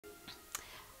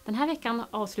Den här veckan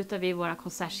avslutar vi våra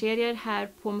konsertserier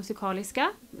här på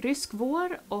Musikaliska, Rysk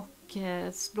vår och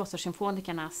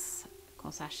Blåsarsymfonikernas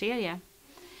konsertserie.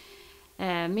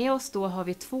 Med oss då har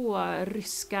vi 2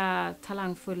 ryska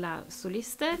talangfulla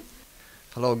solister.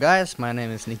 Hello guys, my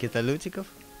name is Nikita Ljutikov.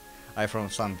 I'm from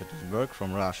St. Petersburg,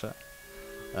 from Russia.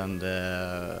 And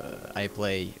I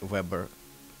play Weber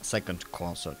second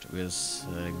concert with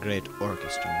a great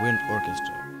orchestra, wind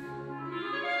orchestra.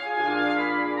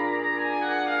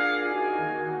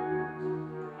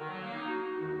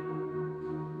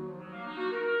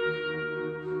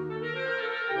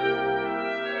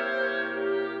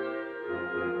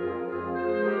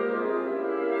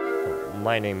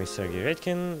 My name is Sergej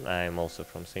Redkin. I'm also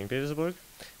from St. Petersburg.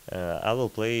 I will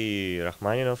play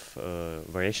Rachmaninoff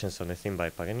variations on a theme by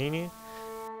Paganini.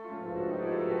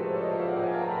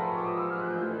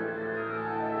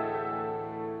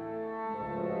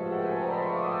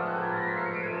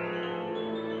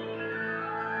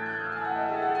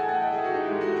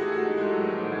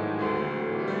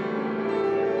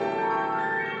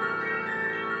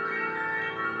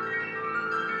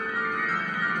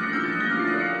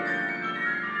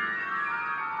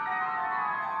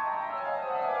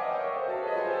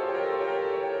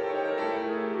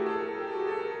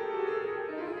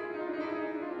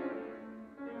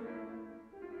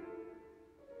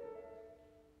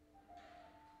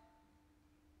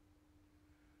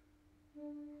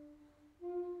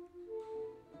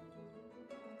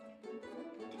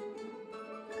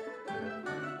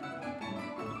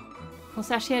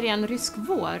 Konsertserien Rysk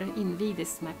vår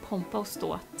invigdes med pompa och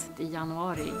ståt i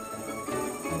januari.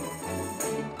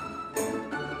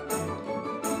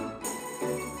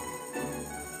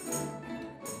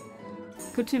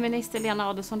 Kulturminister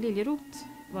Lena Adelsohn-Liljeroth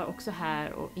var också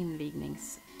här och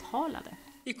invigningstalade.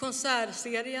 I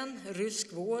konsertserien Rysk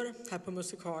vår här på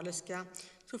Musikaliska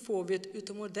så får vi ett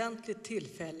utomordentligt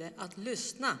tillfälle att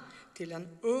lyssna till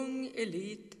en ung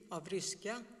elit av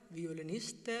ryska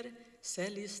violinister,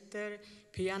 cellister,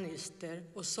 pianister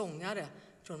och sångare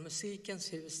från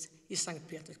Musikens hus i Sankt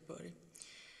Petersburg.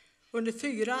 Under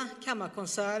 4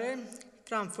 kammarkonserter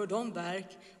framför de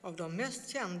verk av de mest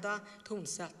kända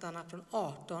tonsättarna från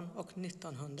 1800- och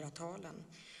 1900-talen.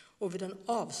 Och vid den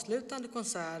avslutande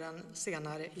konserten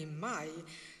senare i maj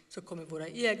så kommer våra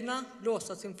egna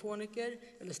blåsarsymfoniker,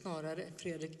 eller snarare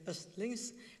Fredrik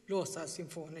Östlings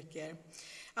blåsarsymfoniker,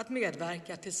 att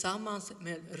medverka tillsammans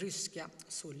med ryska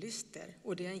solister.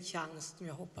 Och det är en chans som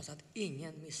jag hoppas att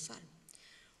ingen missar.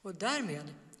 Och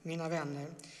därmed, mina vänner,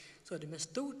 så är det med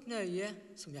stort nöje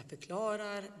som jag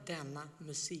förklarar denna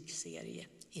musikserie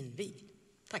invigd.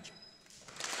 Tack!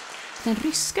 Den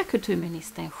ryska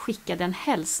kulturministern skickade en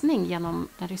hälsning genom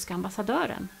den ryska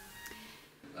ambassadören.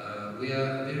 We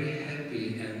are very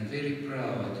happy and very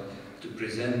proud to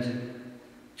present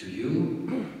to you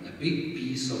a big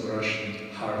piece of Russian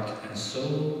heart and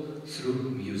soul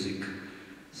through music.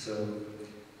 So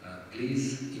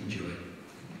please enjoy.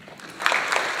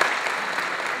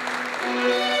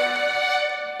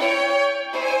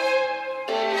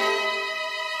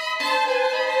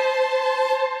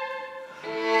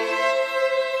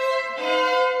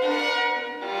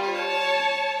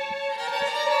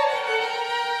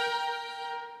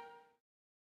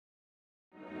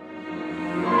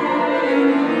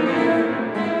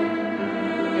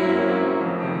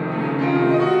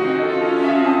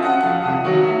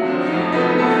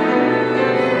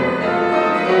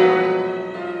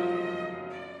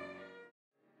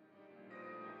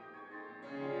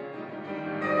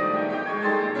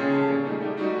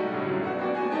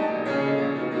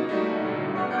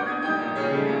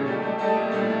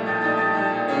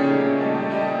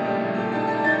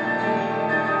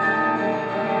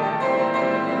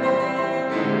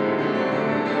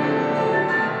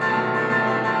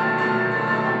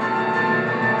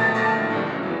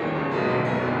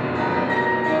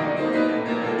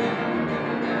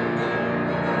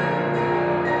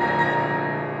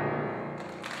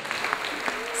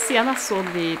 Senast såg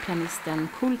vi pianisten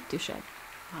Kultyshev.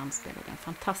 Han spelade en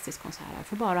fantastisk konsert här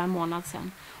för bara en månad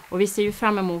sedan. Och vi ser ju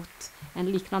fram emot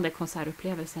en liknande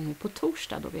konsertupplevelse nu på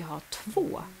torsdag då vi har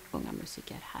 2 unga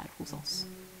musiker här hos oss.